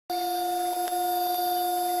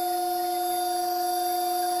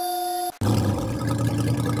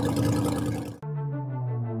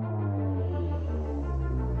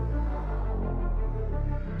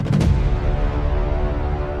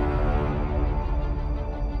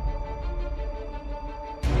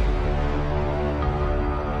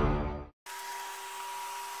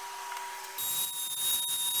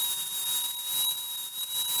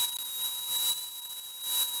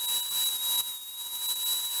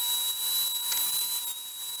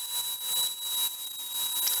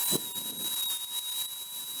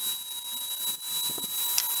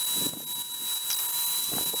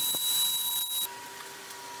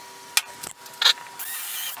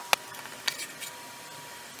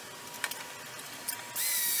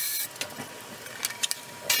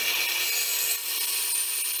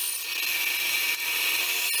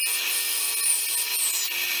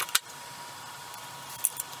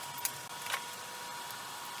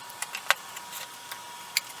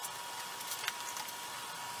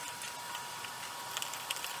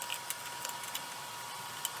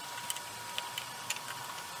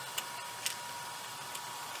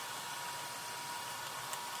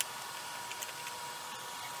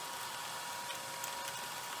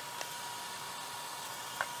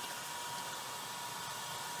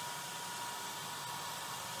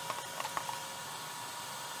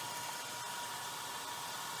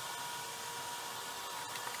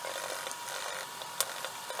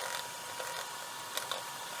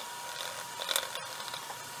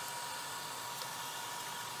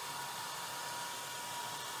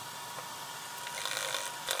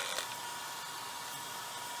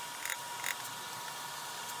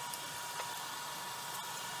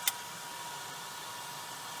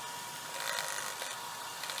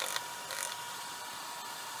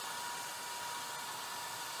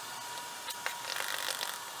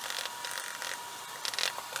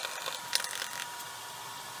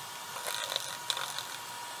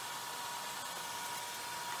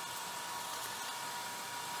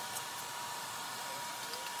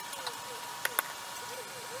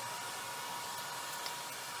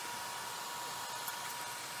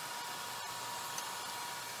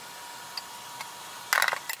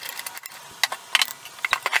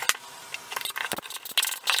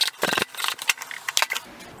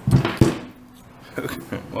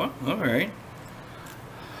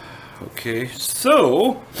Okay,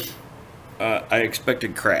 so I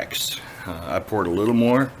expected cracks. I poured a little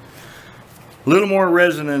more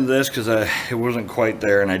resin into this because it wasn't quite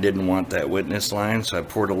there and I didn't want that witness line, so I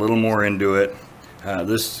poured a little more into it.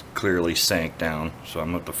 This clearly sank down, so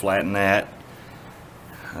I'm going to flatten that.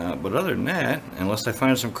 But other than that, unless I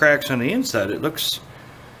find some cracks on the inside, it looks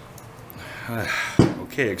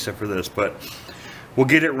okay except for this. But we'll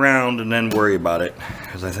get it round and then worry about it,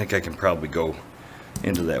 because I think I can probably go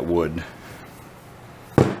into that wood.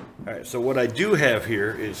 Alright, so what I do have here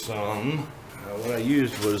is some, what I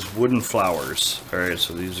used was wooden flowers. Alright,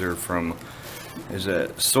 so these are from, is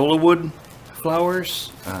that Soliwood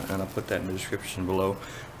flowers? And I'll put that in the description below.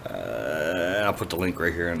 I'll put the link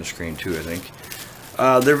right here on the screen too, I think.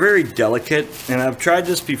 They're very delicate, and I've tried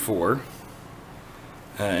this before.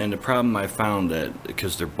 And the problem I found that,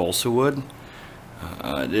 because they're balsa wood,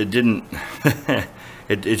 it didn't,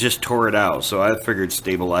 it just tore it out. So I figured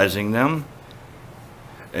stabilizing them.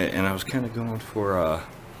 And I was kind of going for,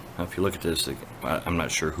 if you look at this, I'm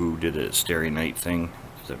not sure who did a Starry Night thing.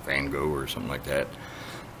 Is it Van Gogh or something like that?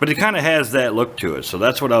 But it kind of has that look to it. So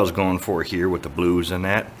that's what I was going for here with the blues and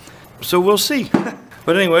that. So we'll see.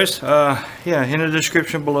 But anyways, yeah, in the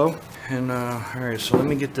description below. And alright, so let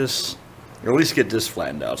me get this, or at least get this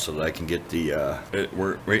flattened out so that I can get the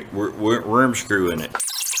worm screw in it.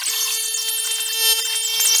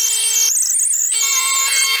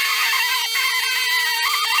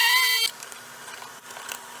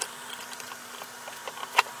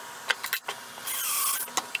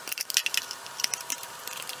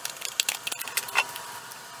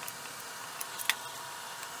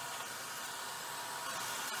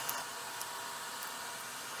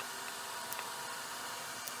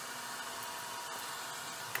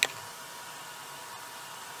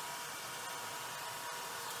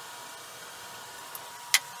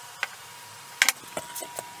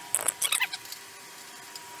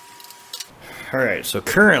 Alright, so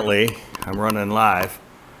currently I'm running live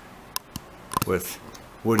with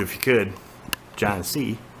Wood If You Could, John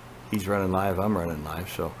C. He's running live, I'm running live,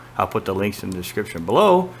 so I'll put the links in the description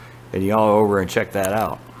below and y'all over and check that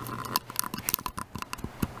out.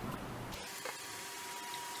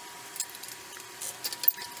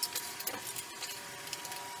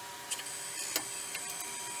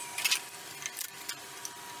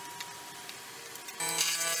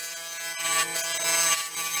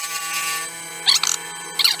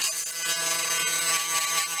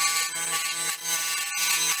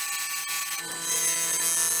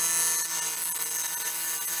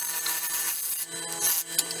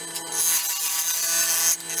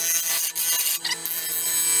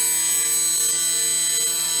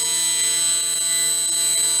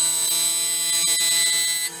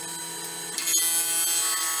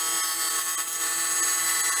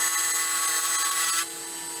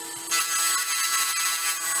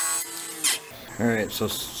 Alright, so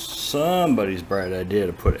somebody's bright idea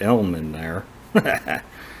to put elm in there.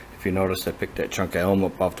 If you notice, I picked that chunk of elm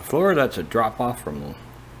up off the floor. That's a drop off from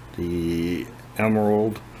the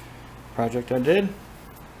emerald project I did.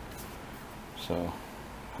 So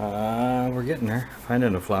we're getting there,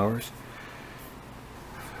 finding the flowers.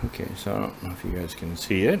 Okay, so I don't know if you guys can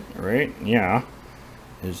see it, right? Yeah,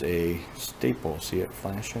 is a staple. See it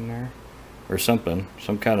flash in there? Or something,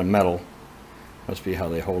 some kind of metal. Must be how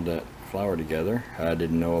they hold that flower together. I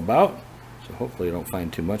didn't know about, so hopefully I don't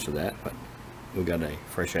find too much of that, but we got a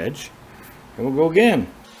fresh edge and we'll go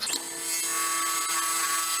again.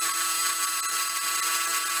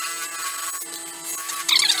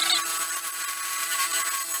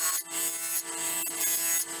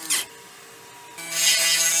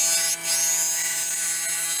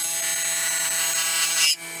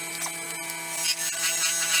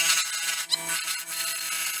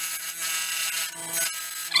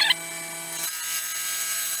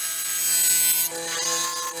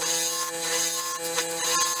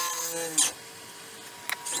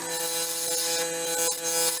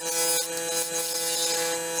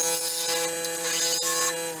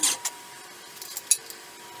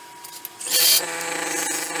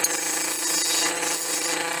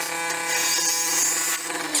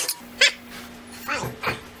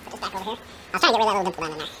 I'll try to get rid of that little dimple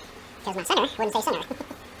down in there. Because my center wouldn't say center.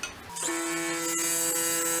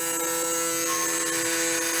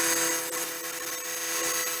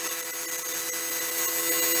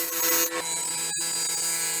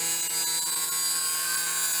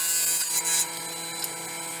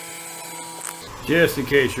 Just in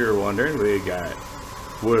case you're wondering, we got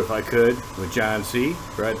Wood If I Could with John C.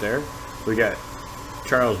 right there. We got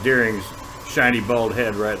Charles Deering's shiny bald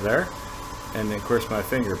head right there. And then, of course, my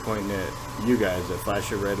finger pointing at you guys that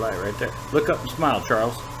flash your red light right there. Look up and smile,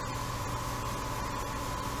 Charles.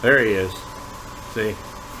 There he is. See?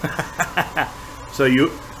 So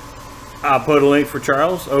I'll put a link for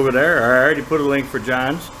Charles over there. I already put a link for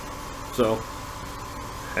John's. So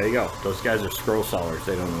there you go. Those guys are scroll sawers.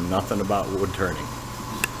 They don't know nothing about wood turning.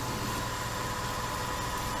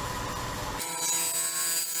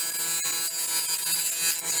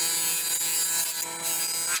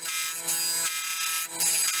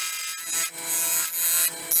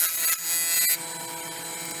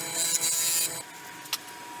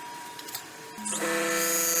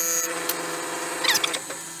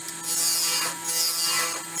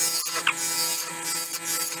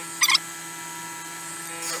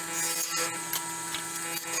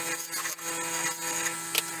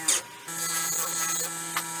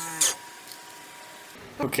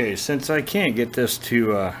 Okay, since I can't get this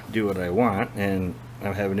to do what I want, and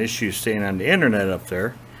I'm having issues staying on the internet up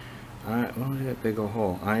there, look at that big old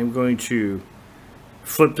hole. I'm going to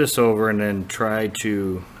flip this over and then try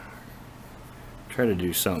to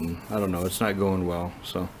do something. I don't know, it's not going well,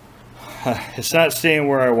 so it's not staying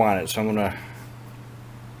where I want it, so I'm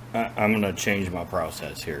gonna change my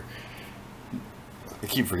process here. I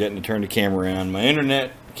keep forgetting to turn the camera on. My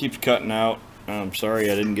internet keeps cutting out. I'm sorry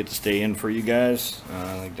I didn't get to stay in for you guys.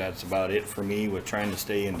 I think that's about it for me with trying to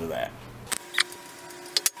stay into that.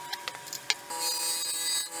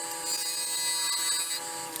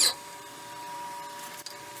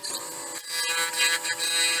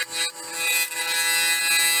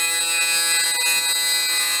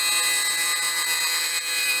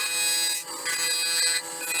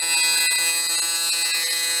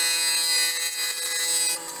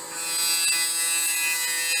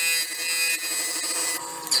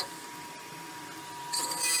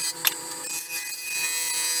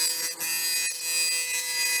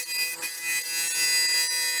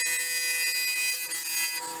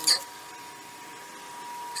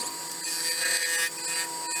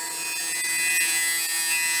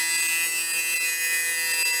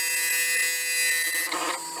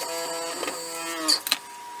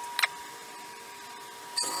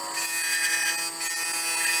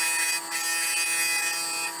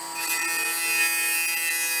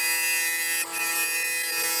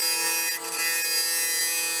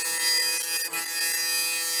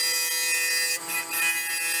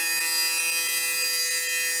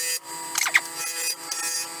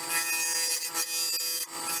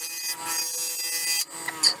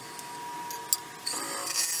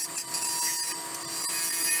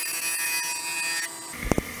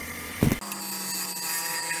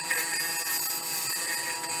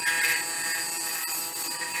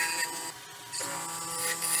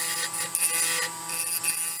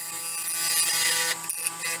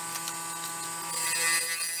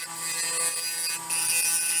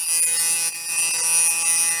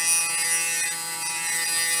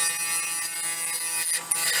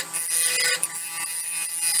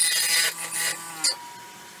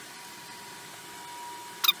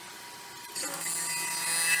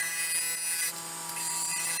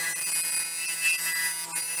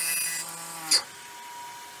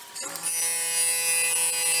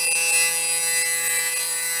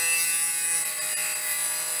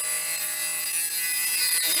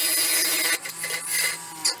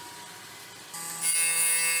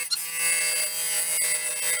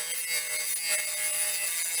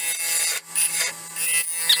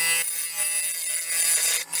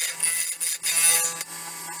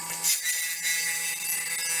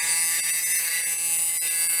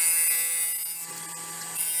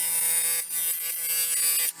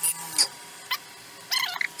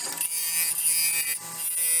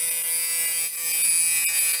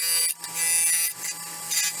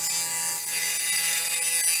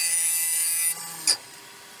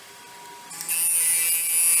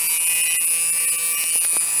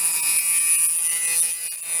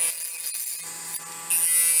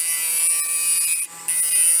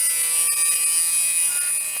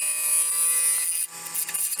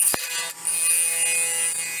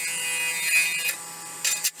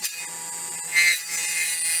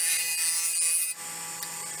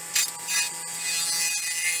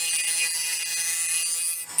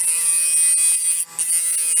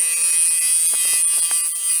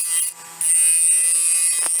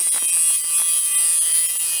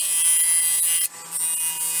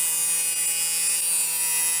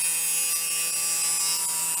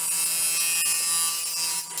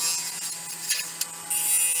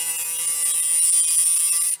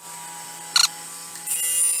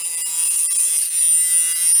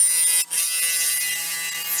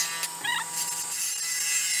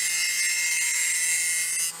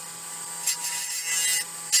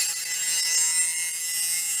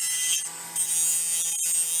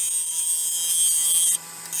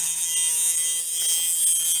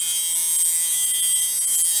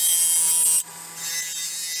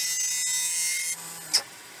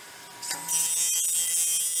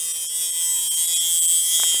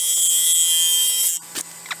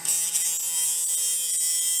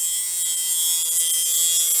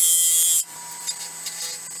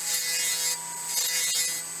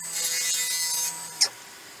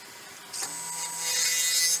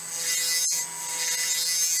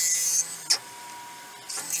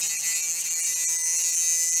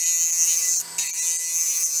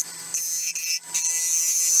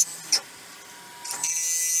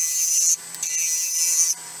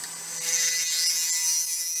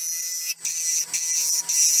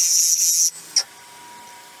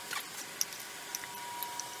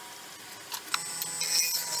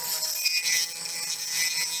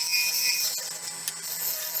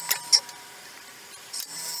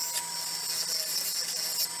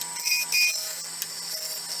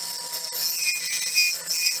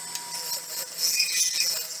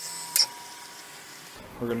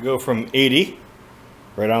 We're going to go from 80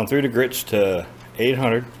 right on through the grits to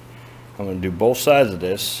 800. I'm going to do both sides of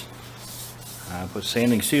this. Put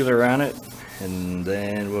sanding sealer on it, and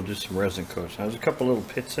then we'll do some resin coats. Now, there's a couple little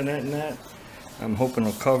pits in it and that. I'm hoping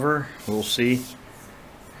it'll cover. We'll see.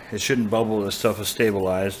 It shouldn't bubble. This stuff is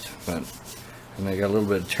stabilized, but and I got a little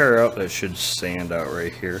bit of tear out that should sand out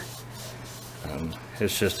right here.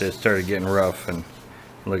 It's just it started getting rough, and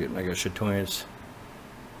look at, like I should tell you, it's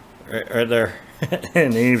right there, and they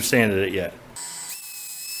ain't even sanded it yet.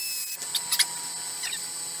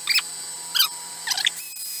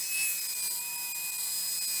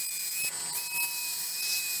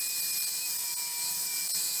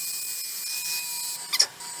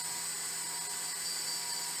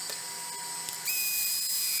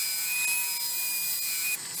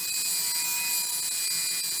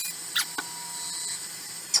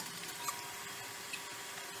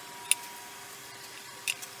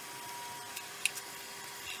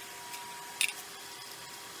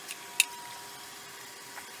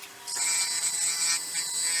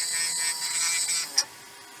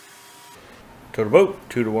 To the boat,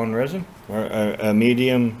 2-to-1 resin, or a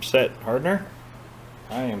medium set hardener.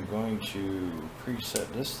 I am going to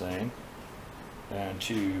preset this thing down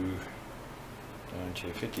to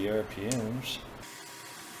 50 RPMs.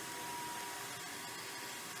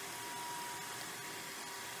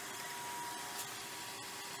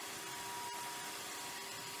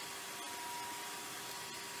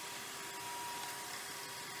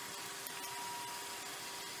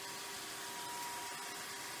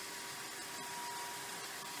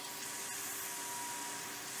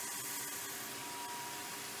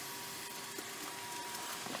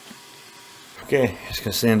 Okay, just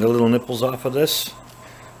gonna sand the little nipples off of this.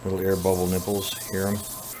 Little air bubble nipples, hear them?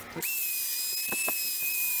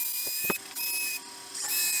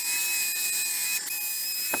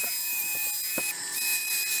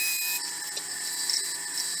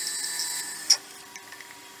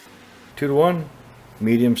 Two to one,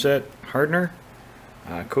 medium set hardener,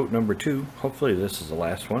 coat number 2. Hopefully this is the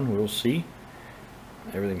last one. We'll see.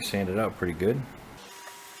 Everything's sanded out pretty good.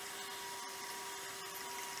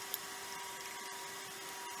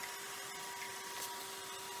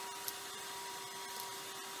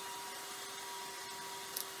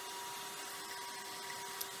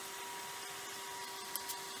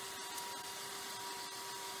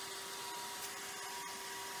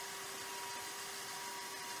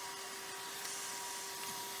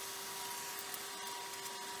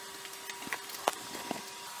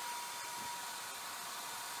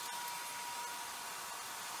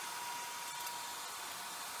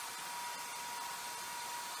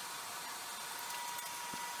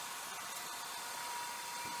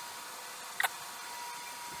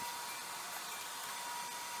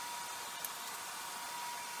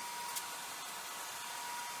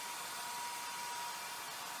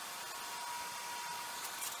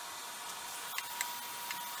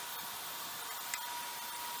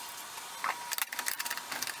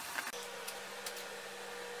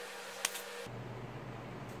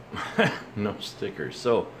 No stickers.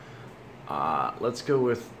 So let's go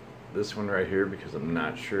with this one right here, because I'm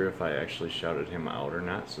not sure if I actually shouted him out or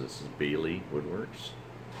not. So this is Bailey Woodworks.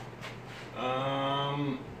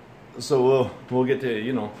 So we'll get to,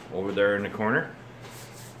 you know, over there in the corner,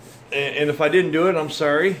 and if I didn't do it, I'm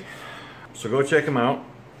sorry. So go check him out.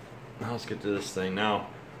 Now let's get to this thing now.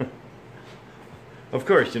 Of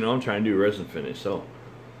course, you know, I'm trying to do resin finish, so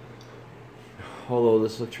although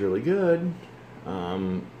this looks really good,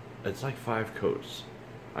 it's like 5 coats.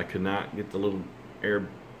 I could not get the little air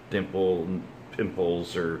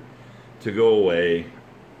pimples or to go away,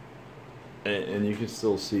 and you can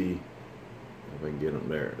still see, if I can get them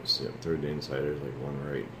there. See, up through the inside, there's like one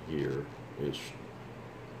right here ish.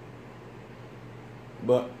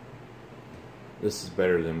 But this is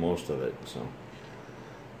better than most of it. So,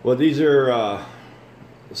 well, these are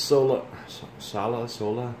Sola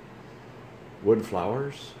wood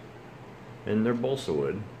flowers, and they're balsa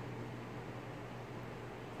wood.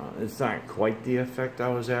 It's not quite the effect I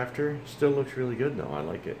was after. Still looks really good though. I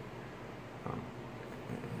like it.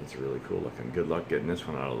 It's really cool looking. Good luck getting this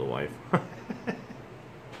one out of the wife.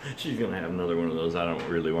 She's gonna have another one of those. I don't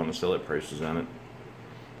really want to sell it prices on it.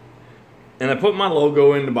 And I put my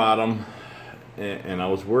logo in the bottom, and I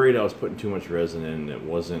was worried I was putting too much resin in and it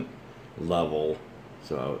wasn't level.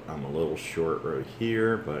 So I'm a little short right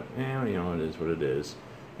here, but you know, it is what it is.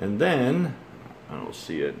 And then I don't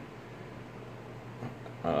see it.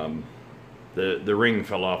 The ring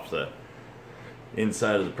fell off the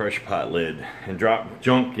inside of the pressure pot lid and dropped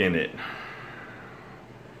junk in it.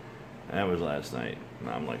 That was last night. And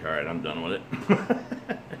I'm like, all right, I'm done with it.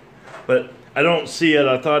 But I don't see it.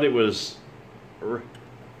 I thought it was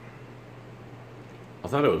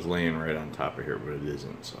laying right on top of here, but it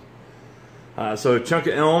isn't. So a chunk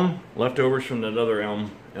of elm, leftovers from that other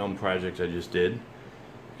elm project I just did,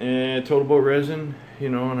 and total boat resin, you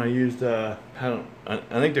know, and I used I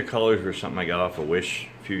think the colors were something I got off of Wish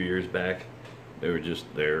a few years back. They were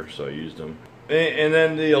just there, so I used them. And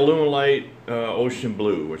then the Aluminite Ocean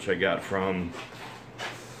Blue, which I got from,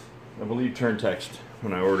 I believe, Turntext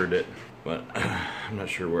when I ordered it, but I'm not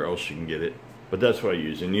sure where else you can get it. But that's what I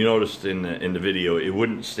use. And you noticed in the video, it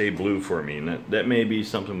wouldn't stay blue for me, and that may be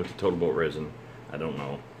something with the total boat resin. I don't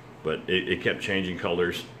know, but it kept changing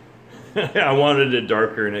colors. I wanted it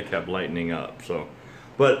darker, and it kept lightening up. So,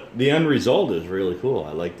 but the end result is really cool.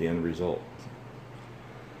 I like the end result.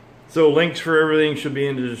 So links for everything should be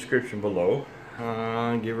in the description below.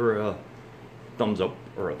 Give her a thumbs up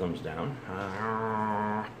or a thumbs down.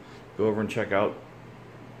 Go over and check out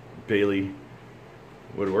Bailey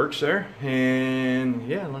Woodworks there. And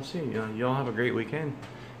yeah, let's see. Y'all have a great weekend.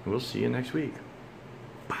 We'll see you next week.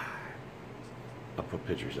 Bye. I'll put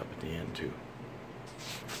pictures up at the end too.